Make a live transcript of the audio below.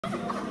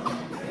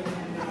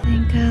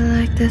Think I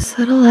like this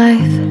little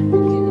life.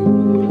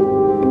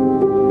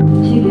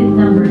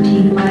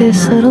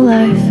 This little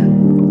life.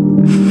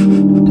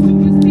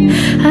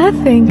 I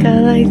think I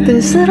like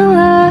this little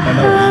life.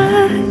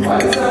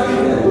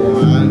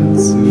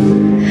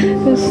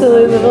 This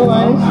silly little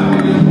life.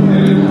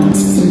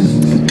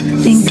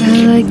 Think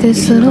I like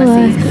this little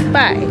life.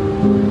 Bye.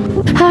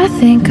 I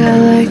think I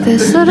like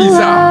this little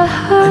life.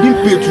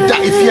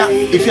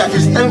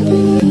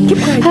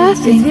 I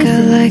think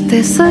I like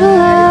this little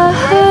life.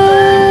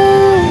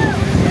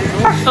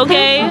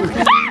 Okay.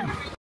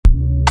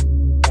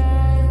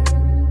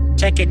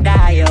 Check it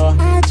out, yo.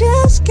 I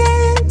just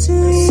came to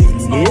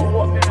you.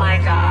 Oh my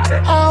God.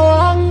 I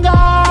want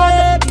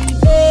God.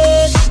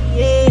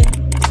 Yeah.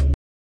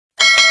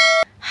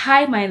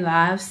 Hi my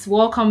loves,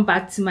 welcome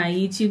back to my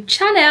YouTube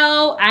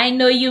channel. I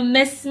know you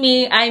miss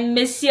me. I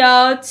miss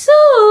y'all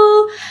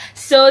too.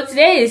 So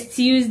today is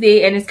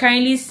Tuesday and it's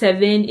currently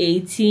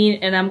 7:18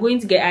 and I'm going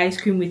to get ice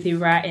cream with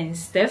Ira and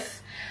Steph.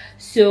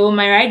 So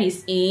my ride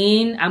is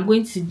in. I'm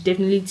going to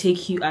definitely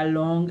take you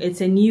along.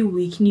 It's a new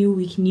week,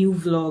 new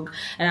vlog,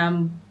 and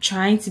I'm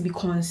trying to be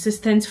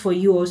consistent for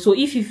you all. So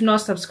if you've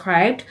not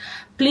subscribed,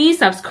 please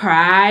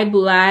subscribe,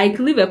 like,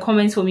 leave a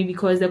comment for me,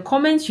 because the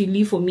comments you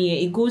leave for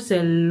me, it goes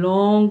a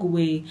long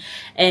way.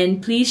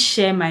 And please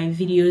share my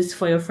videos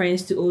for your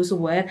friends to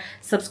also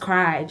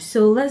subscribe.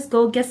 So let's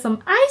go get some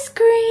ice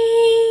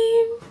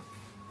cream.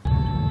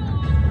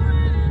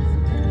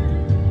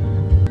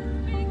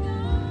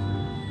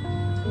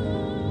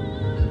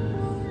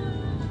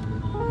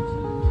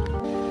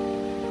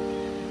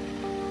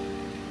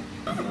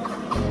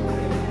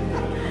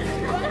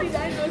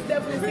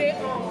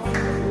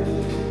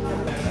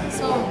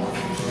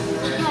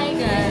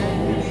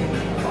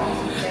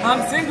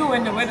 I'm single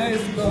when the weather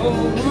is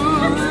cold.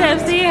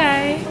 Steph, say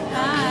hi.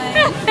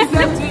 Hi.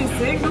 Steph is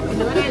single when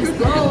the weather is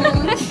cold.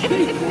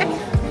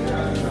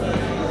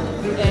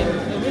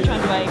 Which one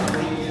do I?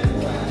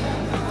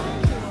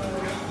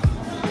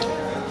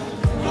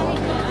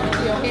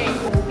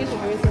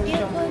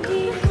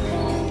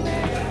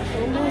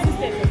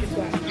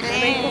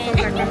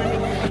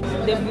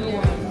 The blue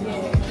one.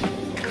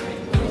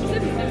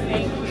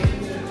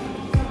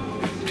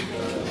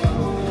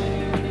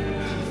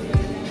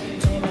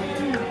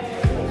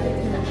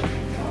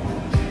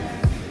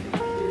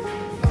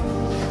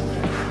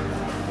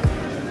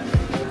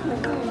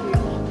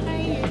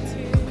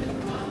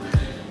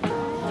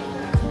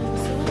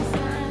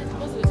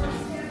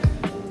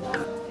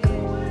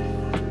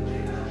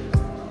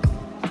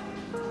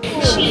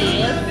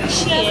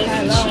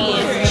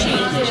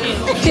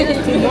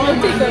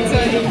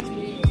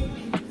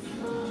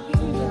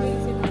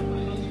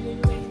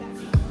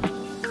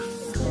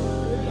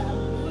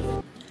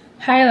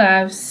 Hi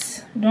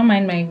loves, don't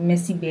mind my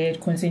messy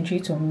bed,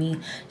 concentrate on me.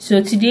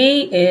 So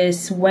today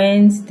is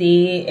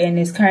Wednesday and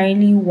it's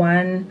currently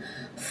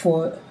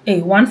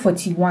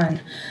 1:41.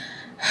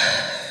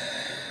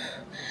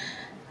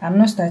 I'm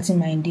not starting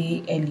my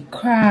day early.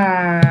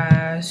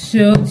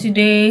 So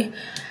today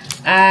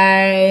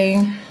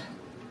I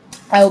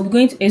will be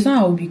going to, it's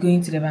not I will be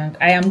going to the bank.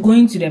 I am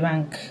going to the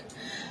bank.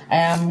 I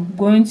am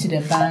going to the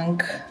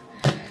bank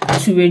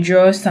to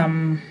withdraw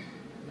some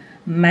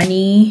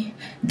money.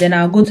 Then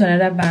I'll go to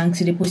another bank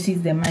to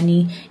deposit the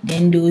money.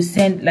 Then they'll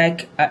send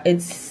like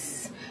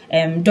it's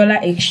dollar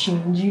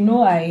exchange. You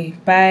know, I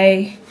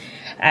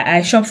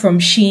shop from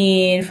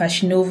Shein,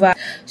 Fashion Nova.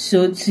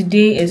 So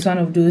today is one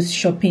of those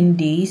shopping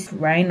days.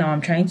 Right now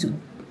I'm trying to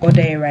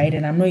order a ride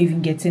and I'm not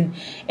even getting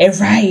a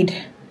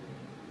ride.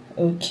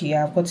 Okay,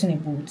 I've gotten a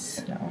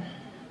boot now.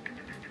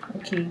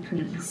 Okay,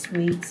 please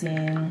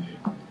waiting.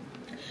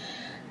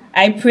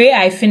 I pray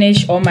I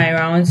finish all my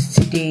rounds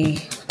today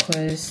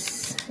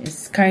because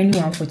it's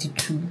currently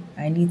 1:42.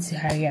 I need to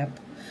hurry up,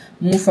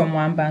 move from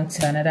one bank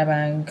to another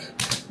bank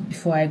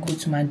before I go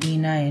to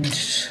Medina, and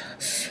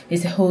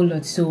it's a whole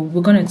lot. So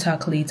we're gonna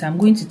talk later. I'm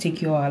going to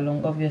take you all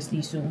along,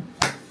 obviously. So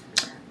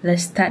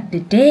let's start the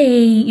day.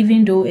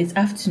 Even though it's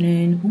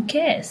afternoon, who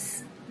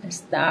cares? Let's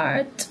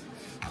start.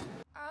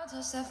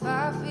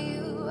 Testify for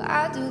you.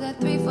 I do that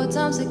 3-4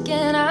 times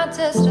again. I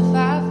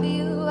testify for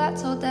you. I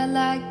told that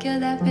lie, kill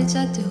that bitch,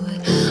 I do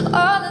it.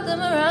 All of them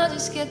around you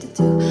scared to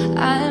do.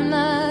 I am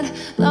not,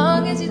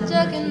 long as you're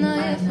joking,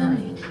 not here for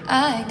me.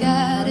 I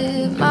got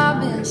it,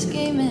 mobbing,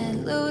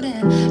 scheming,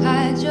 looting,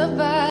 hide your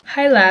body.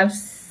 Hi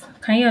loves,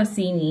 can you all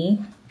see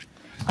me?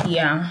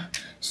 Yeah,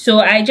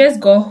 so I just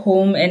got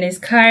home and it's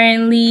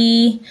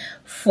currently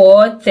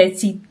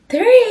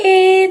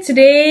 4:33.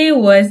 Today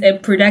was a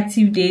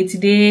productive day.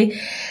 Today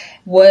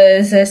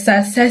was a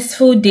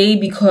successful day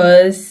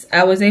because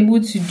I was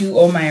able to do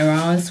all my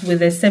rounds with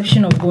the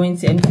exception of going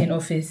to MTN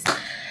office.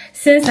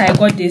 Since I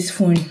got this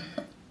phone,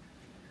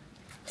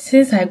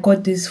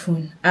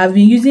 I've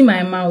been using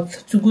my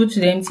mouth to go to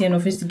the MTN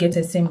office to get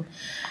a SIM.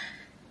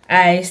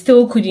 I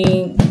still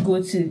couldn't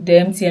go to the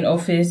MTN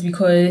office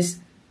because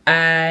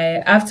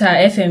after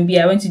FMB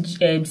I went to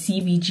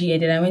CBG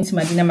and then I went to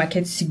Medina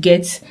Market to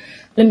get,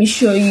 let me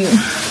show you,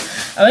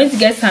 I went to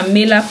get some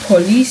mailer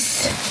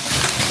police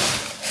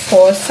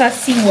for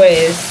Sassy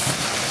Wears.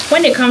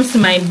 When it comes to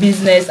my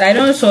business, I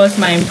don't source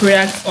my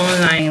products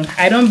online.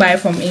 I don't buy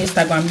from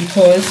Instagram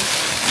because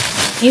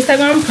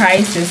Instagram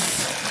prices,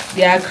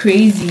 they are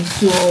crazy.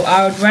 So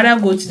I would rather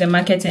go to the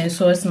market and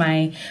source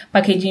my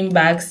packaging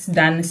bags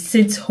than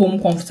sit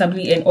home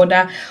comfortably and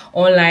order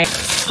online.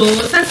 So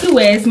Sassy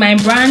Wears, my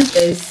brand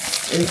is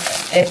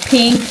a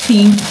pink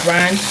themed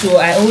brand, so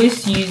I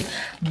always use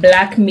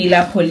black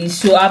mailer polish.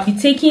 So I'll be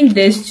taking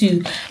this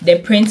to the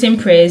printing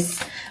press.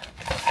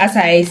 As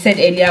I said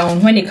earlier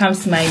on, when it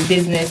comes to my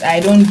business, I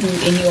don't do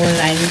any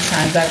online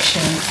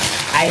transactions.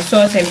 I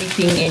source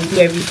everything and do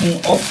everything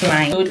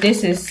offline. So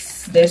this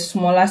is the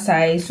smaller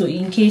size, so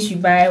in case you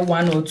buy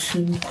 1 or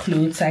 2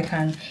 clothes, it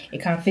can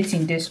fit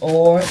in this,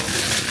 or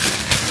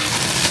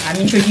I'm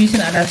introducing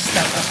other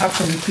stuff apart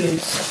from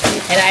clothes.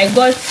 And I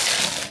got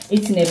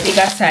it in a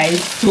bigger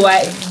size. So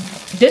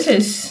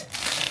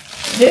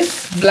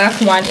this black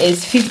one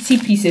is 50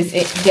 pieces.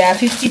 There are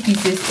 50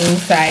 pieces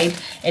inside,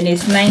 and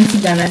it's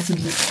 90 Ghana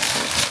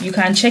cedis. You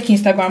can check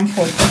Instagram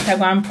for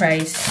Instagram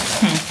price.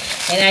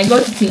 And I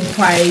got it in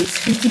white,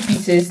 50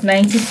 pieces,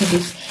 90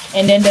 cedis.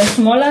 And then the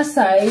smaller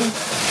size,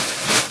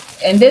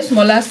 and this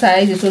smaller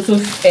size is also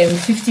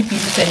 50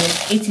 pieces and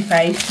it's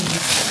 85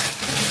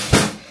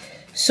 cedis.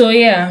 So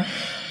yeah,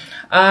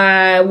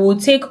 I will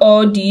take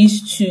all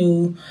these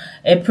to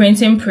a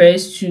printing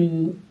press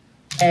to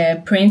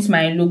print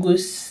my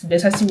logos, the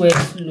Sassy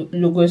Wears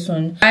logos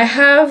on. I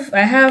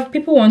have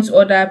people want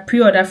to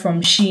pre-order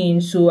from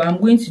Shein, so I'm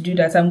going to do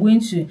that. I'm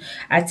going to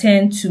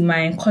attend to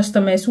my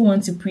customers who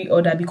want to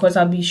pre-order because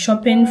I'll be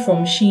shopping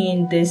from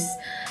Shein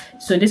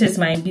so this is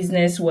my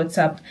business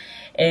WhatsApp,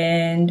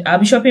 and I'll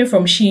be shopping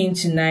from Shein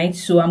tonight,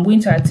 so I'm going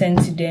to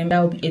attend to them.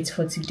 That will be it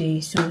for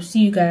today. So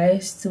see you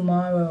guys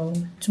tomorrow.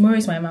 Tomorrow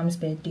is my mom's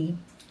birthday,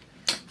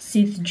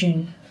 6th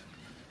June.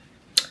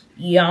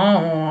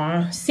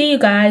 Yeah, see you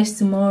guys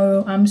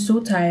tomorrow. I'm so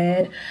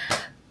tired.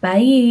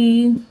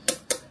 Bye.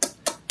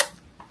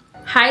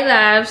 Hi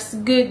loves,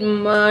 good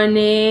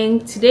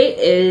morning. Today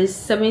is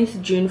 7th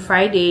June,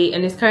 Friday,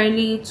 and it's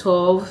currently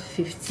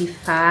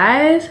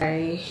 12:55.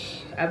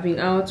 I've been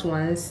out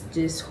once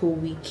this whole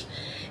week,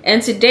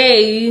 and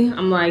today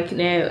I'm like,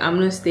 no, I'm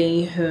not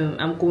staying home.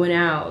 I'm going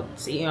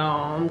out.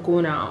 I'm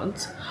going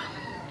out.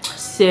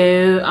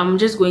 So I'm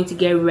just going to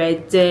get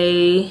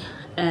ready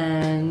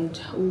and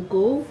we'll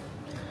go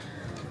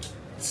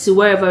to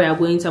wherever we are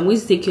going to. I'm going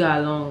to take you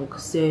along.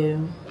 So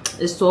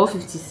it's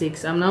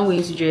 12:56. I'm now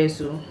going to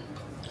Jesu.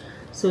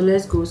 So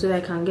let's go so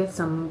that I can get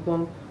some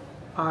bump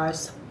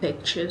hours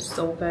pictures.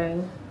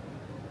 Okay.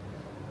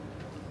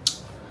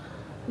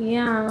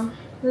 Yeah,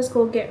 let's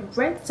go get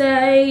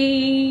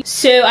ready.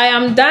 So I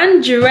am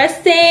done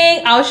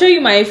dressing. I'll show you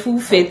my full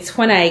fit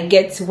when I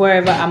get to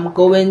wherever I'm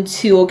going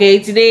to. Okay,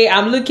 today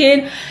I'm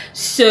looking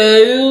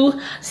so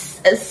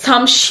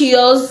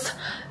sumptuous.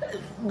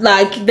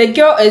 Like, the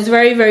girl is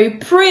very, very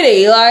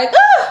pretty. Like,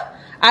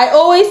 I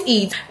always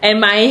eat. And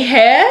my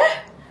hair,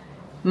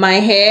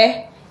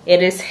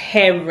 it is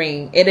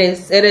herring. It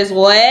is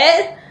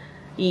what?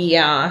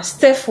 Yeah,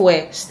 stiff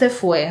wear.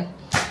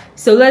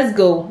 So let's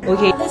go.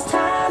 Okay. This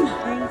time,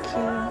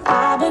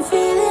 I've been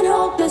feeling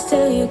hopeless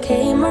till you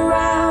came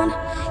around.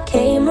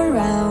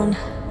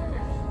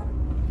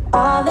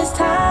 All this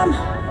time,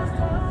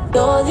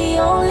 you're the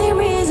only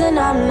reason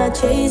I'm not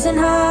chasing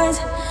highs.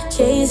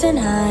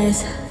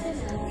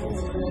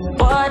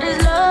 What is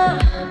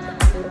love?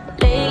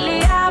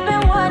 Lately I've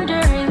been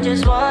wondering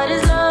just what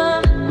is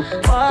love?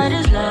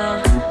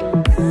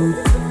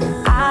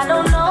 I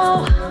don't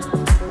know.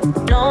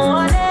 No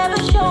one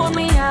ever showed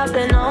me. I've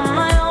been on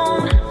my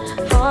own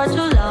for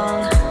too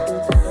long.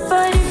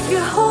 But if you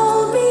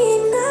hold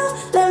me now,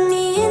 let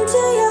me into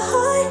your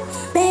heart.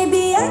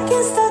 Maybe I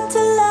can start to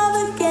love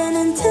again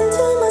and tend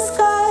to my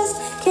scars.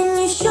 Can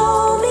you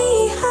show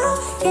me how?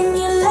 Can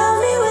you love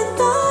me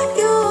without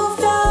your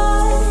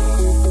flaws?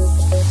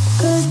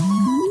 'Cause I'm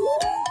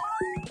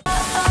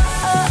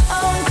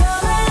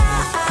coming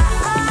alive.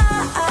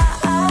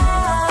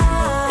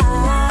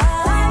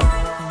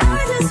 I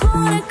just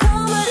wanna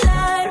come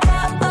alive.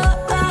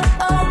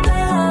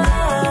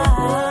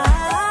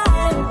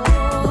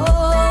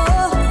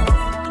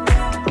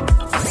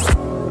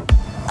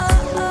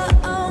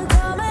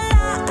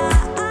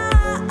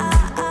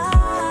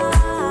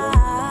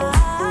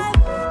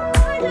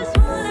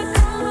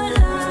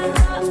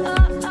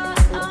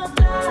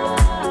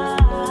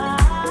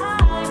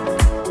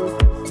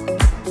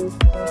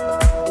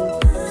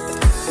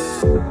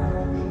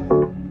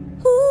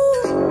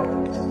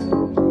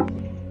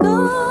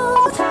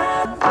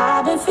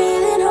 I've been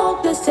feeling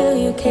hopeless till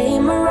you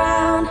came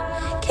around.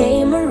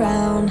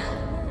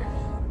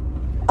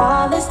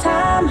 All this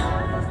time,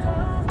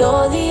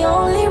 you're the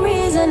only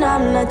reason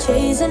I'm not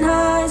chasing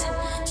highs.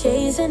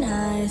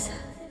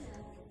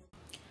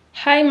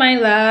 Hi my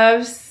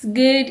loves,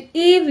 good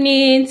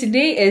evening.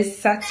 Today is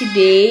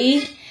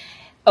Saturday.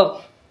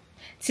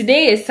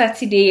 Today is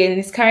Saturday and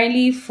it's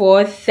currently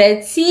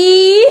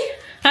 4:30.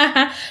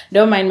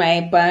 Don't mind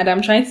my band.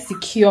 I'm trying to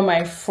secure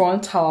my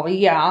frontal.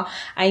 Yeah,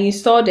 I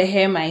installed the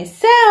hair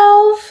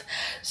myself.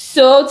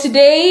 So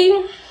today,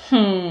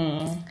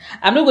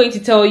 I'm not going to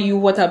tell you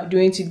what I'm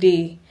doing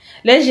today.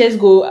 Let's just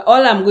go.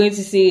 All I'm going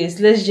to say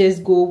is let's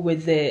just go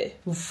with the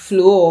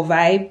flow or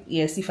vibe.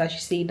 Yes, if I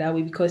should say it that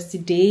way, because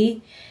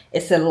today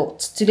is a lot.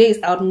 Today is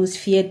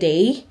Atmosphere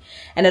Day,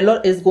 and a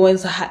lot is going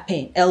to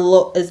happen. A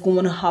lot is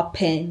going to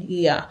happen.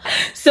 Yeah.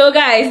 So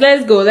guys,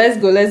 let's go.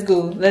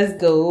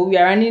 We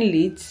are running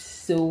late,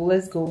 so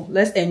let's go.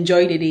 Let's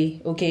enjoy the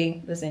day.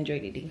 Okay, let's enjoy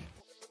the day.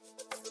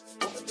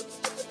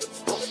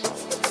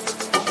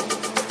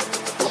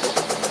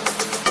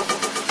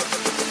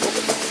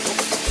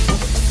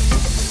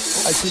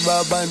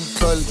 Ashiba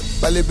Bantol,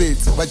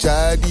 Balibit,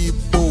 Bajadi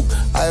Book.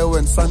 I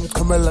went San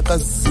Kamala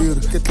Kazir,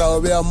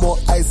 Kitlawe more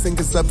ice and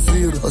sub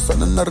zero, or Son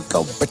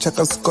Narka,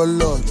 Bachaka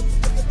Skolon,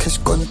 Cash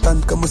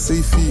content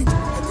Kamusifi.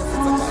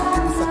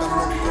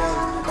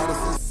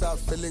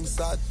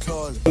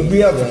 We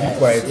have to be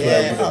quiet.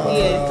 Yes.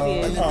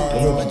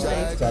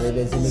 Charlie,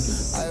 let's make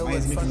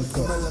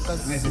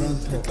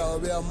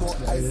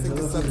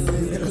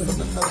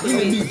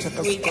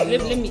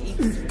Let me eat.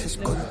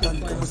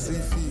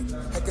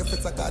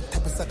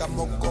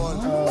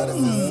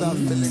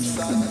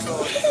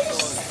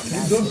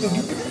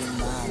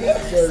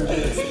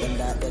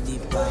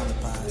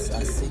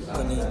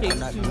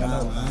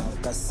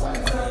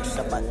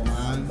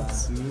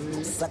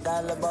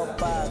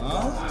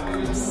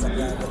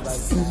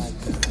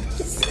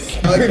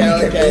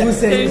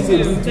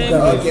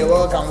 Okay.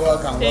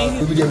 Welcome.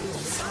 Thank you.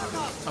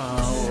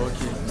 Oh,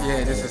 okay.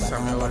 Yeah, this is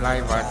Samuel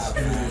live at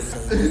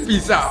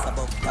Peace out.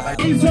 I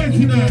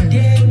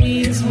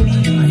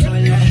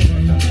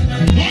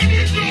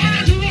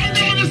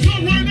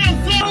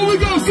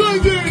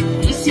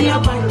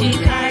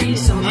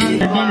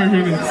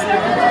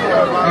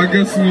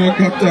guess no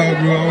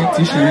Capcut, bro. I want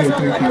to show you.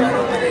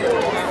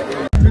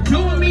 They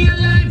don't want me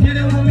alive, yeah,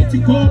 they want me to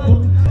go.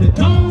 They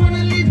don't want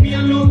to leave me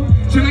alone.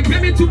 Shall I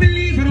get me to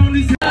believe it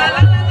only say la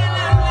la la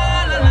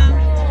la la la.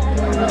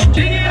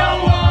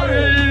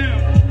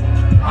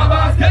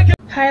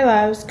 Hi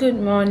loves, good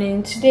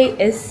morning. Today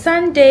is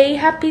Sunday.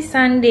 Happy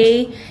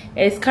Sunday.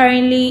 It's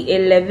currently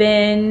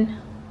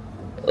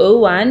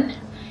 11:01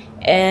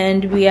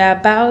 and we are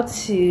about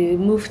to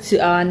move to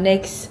our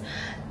next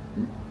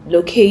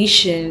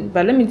location.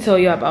 But let me tell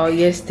you about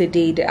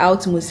yesterday, the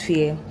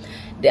atmosphere.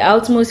 The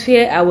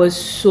atmosphere I was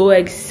so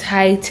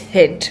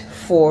excited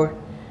for.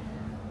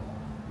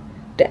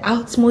 The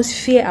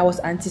atmosphere I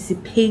was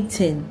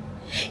anticipating.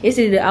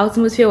 Yesterday the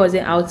atmosphere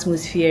wasn't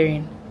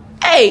atmosphering.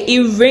 Hey,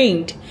 it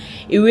rained.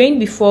 It rained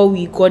before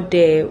we got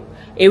there.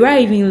 Era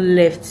even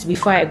left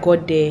before I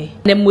got there.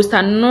 The most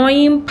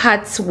annoying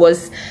part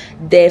was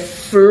the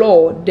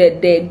floor.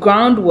 The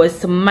ground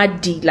was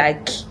muddy,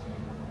 like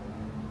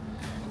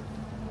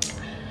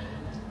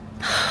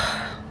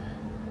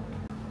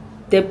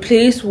the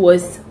place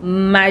was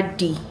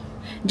muddy.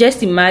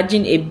 Just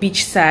imagine a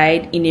beach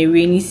side in a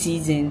rainy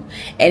season,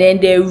 and then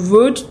the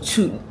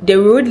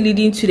road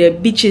leading to the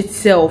beach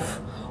itself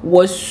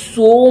was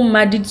so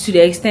muddy to the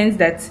extent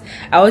that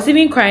I was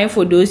even crying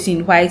for those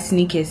in white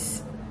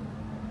sneakers.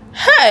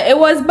 Hey, it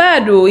was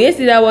bad though.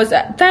 Yesterday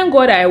thank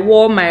God I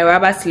wore my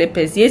rubber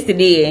slippers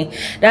yesterday.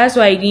 That's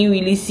why I didn't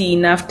really see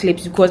enough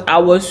clips, because I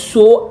was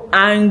so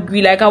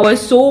angry. Like I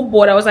was so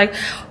bored. I was like,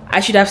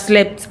 I should have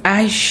slept.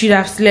 I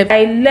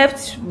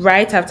left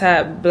right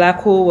after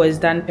Black Hole was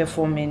done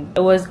performing.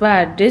 It was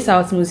bad. This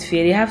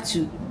atmosphere, they have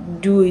to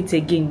do it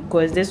again,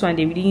 because this one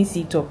they didn't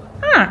see top.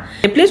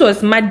 The place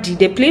was muddy.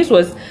 The place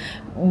was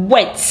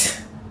wet.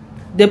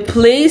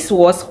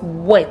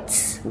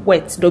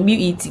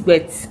 W-E-T,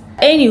 wet.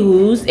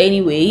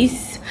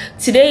 Anyways,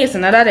 today is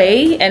another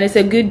day and it's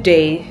a good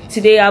day.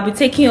 Today I'll be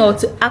taking you all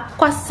to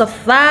Aqua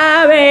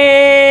Safari.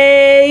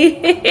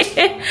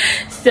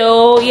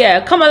 So yeah,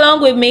 come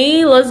along with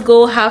me. Let's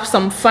go have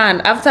some fun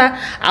after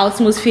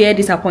atmosphere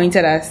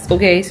disappointed us.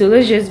 Okay, so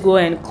let's just go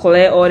and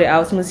clear all the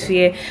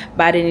atmosphere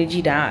bad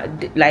energy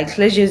down. Like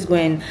let's just go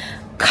and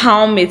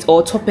calm it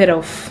or top it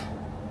off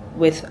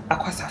with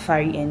Aqua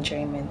Safari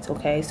enjoyment.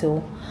 Okay,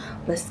 so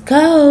let's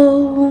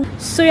go.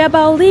 So you're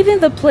about leaving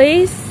the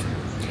place,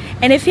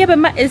 and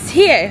Ifeabema is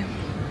here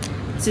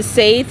to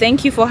say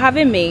thank you for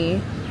having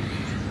me.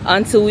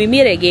 Until we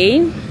meet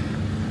again,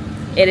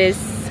 it is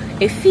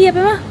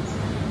Ifeabema.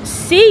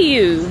 See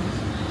you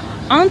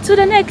on to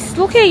the next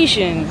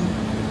location.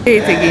 Say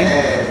it again.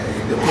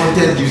 The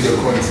content gives the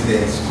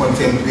continents,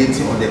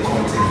 contemplating on the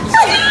content.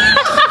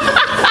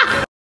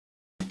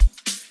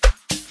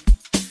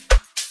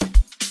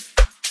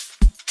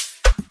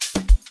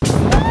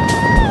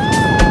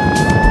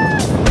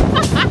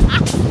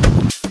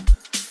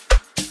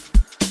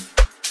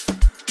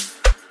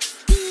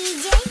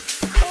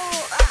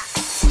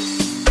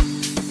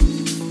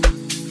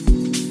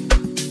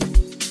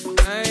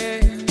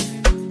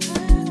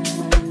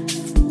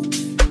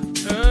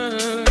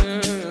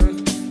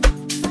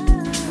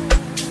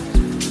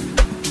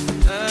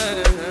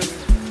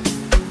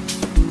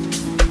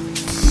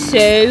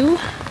 So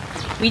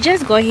We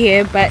just got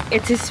here, but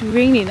it is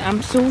raining.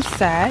 I'm so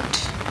sad.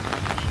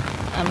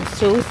 I'm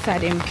so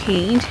sad and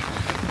pained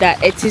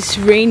that it is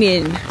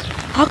raining.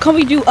 How can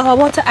we do our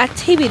water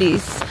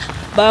activities?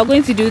 But we're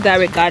going to do that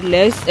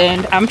regardless,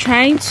 and I'm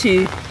trying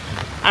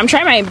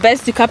my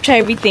best to capture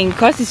everything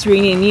because it's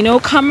raining. You know,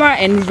 camera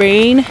and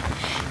rain,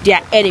 they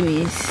are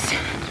enemies.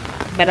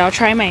 But I'll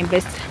try my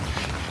best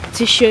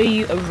to show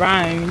you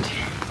around.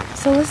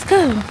 So let's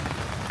go.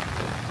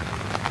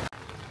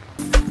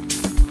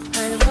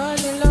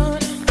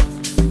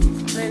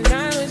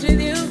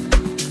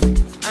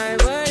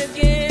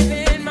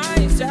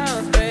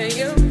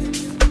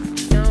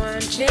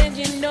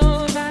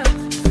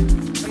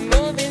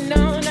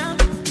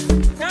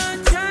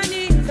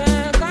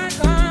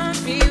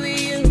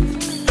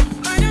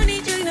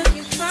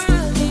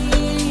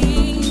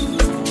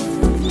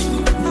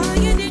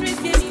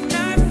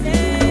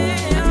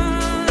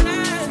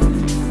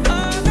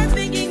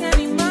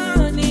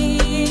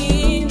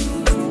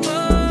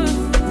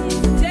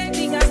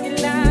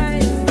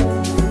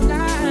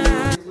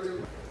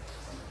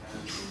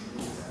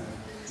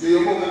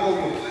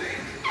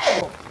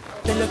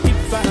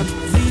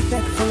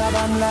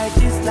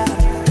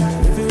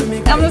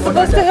 I'm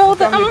supposed to hold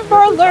the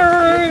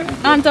umbrella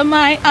under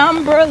my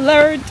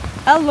umbrella.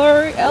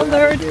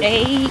 Alert,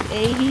 hey.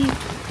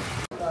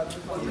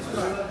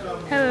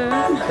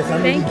 Hello,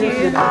 thank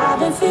you. I've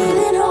been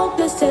feeling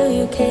hopeless till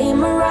you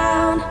came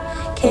around.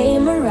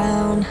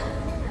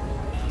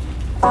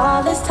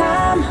 All this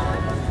time,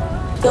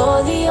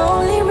 you're the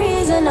only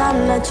reason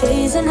I'm not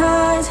chasing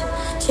highs.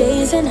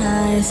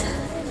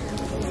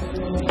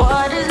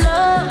 What is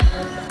love?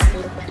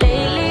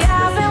 Lately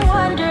I've been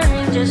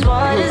wondering just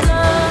what is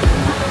love?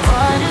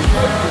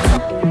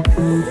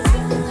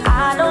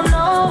 I don't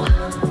know.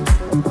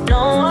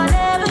 No one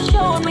ever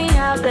showed me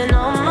I've been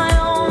on my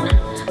own.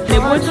 They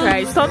both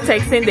try. Stop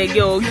texting the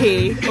girl,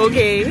 okay?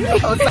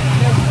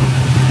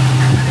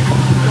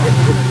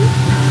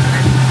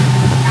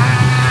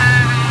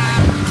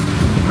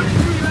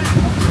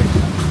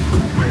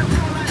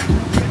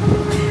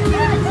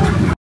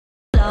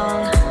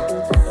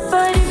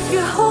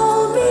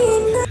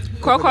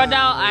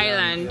 Crocodile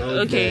Island,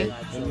 okay.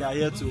 And we are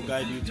here to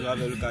guide you to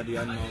have a look at the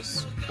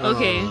animals.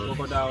 Okay.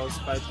 Crocodiles,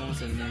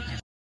 pythons, and monkeys.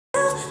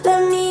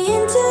 Let me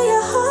into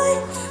your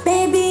heart.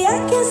 Maybe I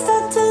can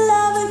start to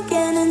love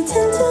again and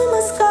tend to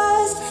my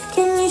scars.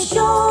 Can you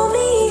show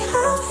me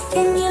how?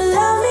 Can you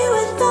love me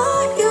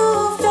without you?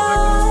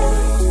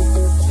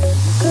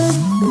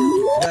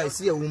 Yeah, I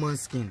see a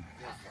woman's skin.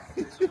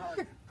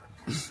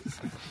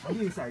 Are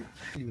you inside?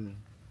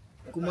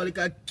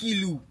 Kumalika kill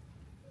you.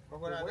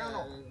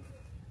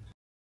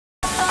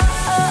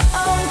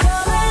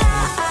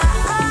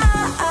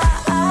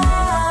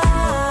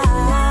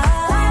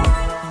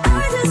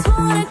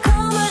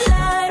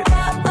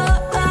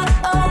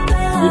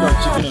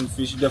 Chicken and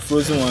fish, the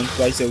frozen one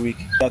twice a week.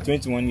 They are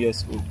 21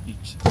 years old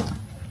each.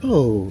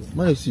 Oh,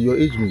 man, see your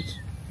age mate.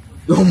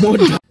 Your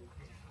mother.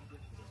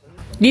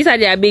 These are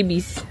their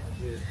babies.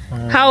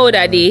 How old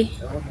are they?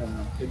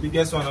 The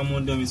biggest one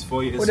among them is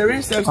 4 years old. Oh, the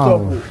rain stop.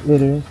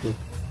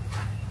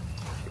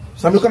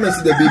 Some come and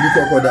see the baby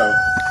crocodile.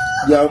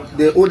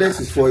 The oldest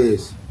is 4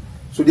 years.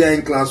 So they are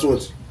in class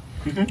what?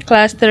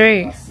 Class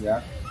 3.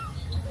 Yeah.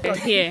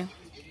 Here.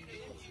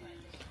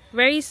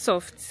 Very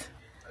soft.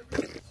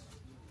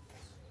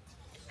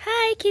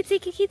 Hi, kitty.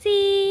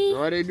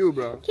 What they do,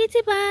 bro?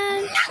 Kitty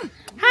bun.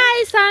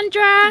 Hi,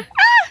 Sandra.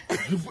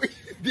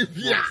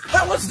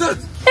 What's that?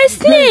 A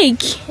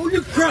snake.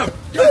 Holy crap!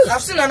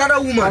 I've seen another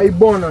woman. I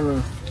born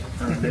on.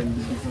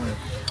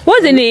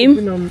 What's the name?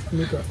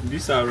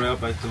 These are real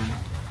python.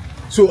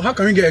 So how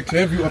can we get a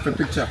clear view of a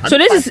picture? So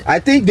this is. I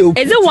think they'll.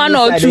 Is it one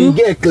or two?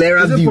 Get a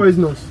clearer Is it view.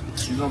 poisonous?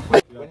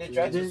 When they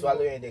try to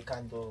swallow you, they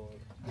can't do.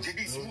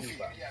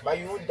 But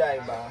you won't die,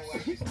 man.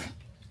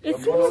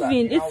 It's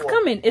moving.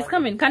 It's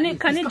coming. Can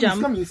it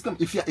jump? It's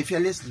coming. If you're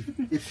Leslie,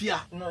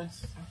 no,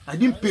 I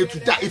didn't pay to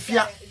die. If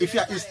you're,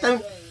 it's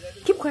time.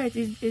 Keep quiet.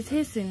 It's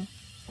hissing.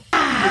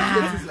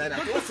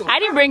 I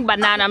didn't bring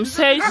banana. I'm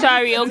so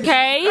sorry.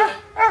 Okay.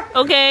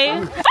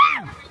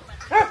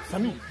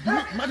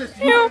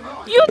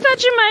 You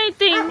touching my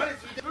thing?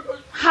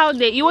 How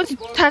dare you want to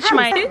touch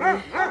my thing?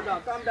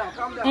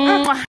 Calm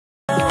down.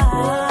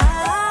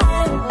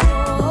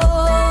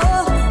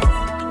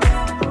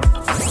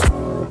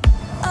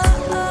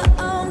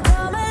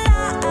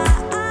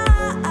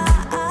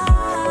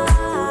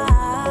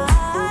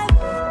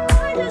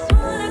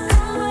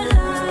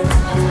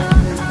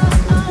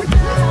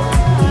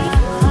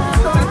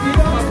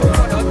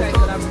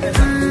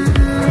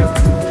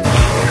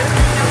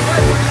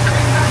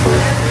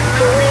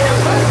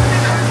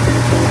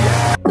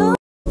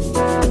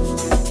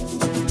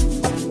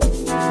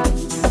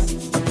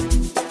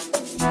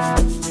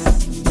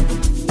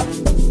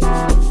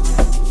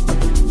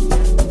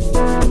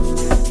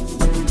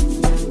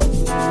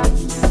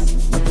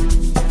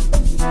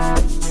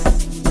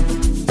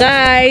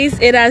 guys,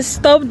 it has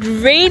stopped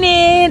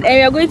raining and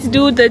we are going to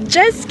do the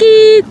jet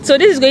ski. So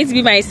this is going to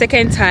be my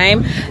second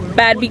time,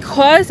 but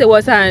because it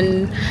was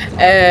an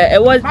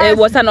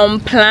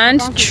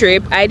unplanned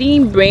trip, I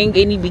didn't bring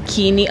any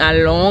bikini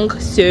along,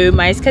 so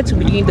my skirt will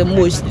be doing the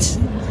most.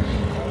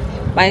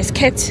 My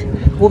skirt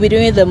will be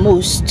doing the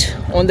most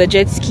on the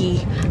jet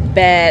ski,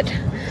 but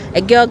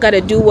a girl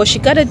gotta do what she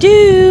gotta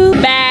do.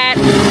 But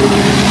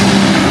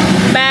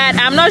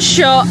I'm not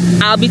sure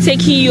I'll be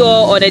taking you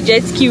all on a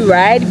jet ski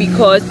ride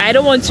because I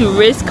don't want to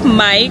risk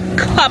my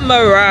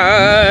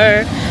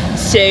camera.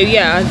 So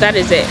yeah, that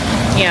is it.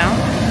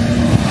 Yeah.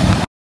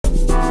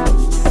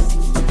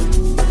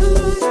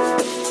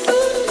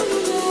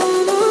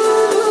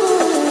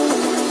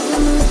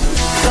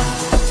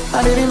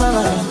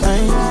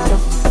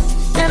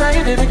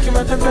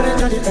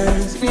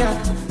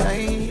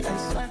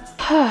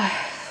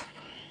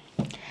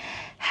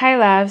 Hi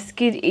loves,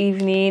 good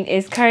evening.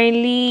 It's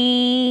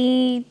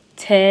currently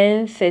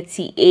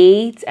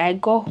 10:38. I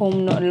got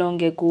home not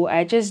long ago.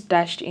 I just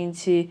dashed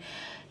into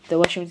the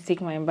washroom to take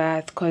my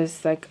bath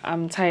because like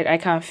I'm tired. I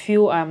can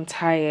feel I'm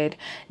tired.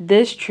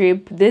 This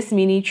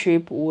mini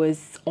trip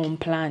was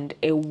unplanned.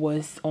 It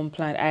was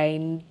unplanned. I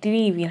didn't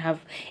even have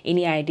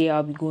any idea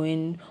I'll be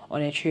going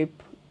on a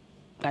trip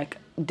like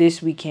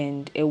this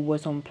weekend. It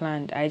was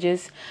unplanned. I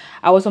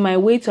was on my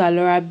way to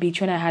Alora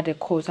Beach when I had a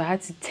call, so I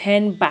had to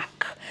turn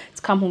back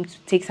to come home to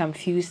take some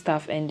few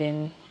stuff, and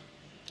then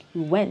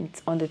we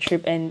went on the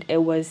trip and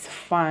it was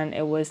fun.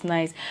 It was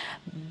nice.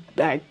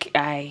 Like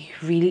I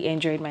really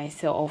enjoyed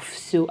myself.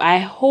 So I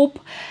hope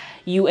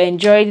you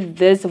enjoyed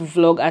this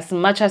vlog as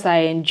much as I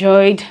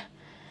enjoyed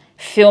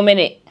filming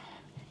it.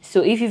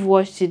 So if you've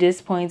watched to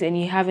this point and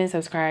you haven't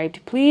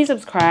subscribed, please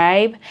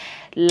subscribe,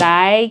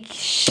 like,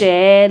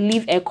 share,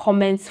 leave a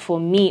comment for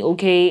me,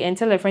 okay? And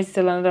tell a friend to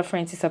tell another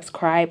friend to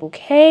subscribe,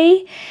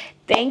 okay?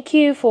 Thank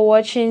you for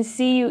watching.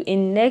 See you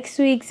in next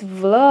week's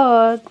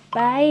vlog.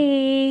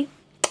 Bye.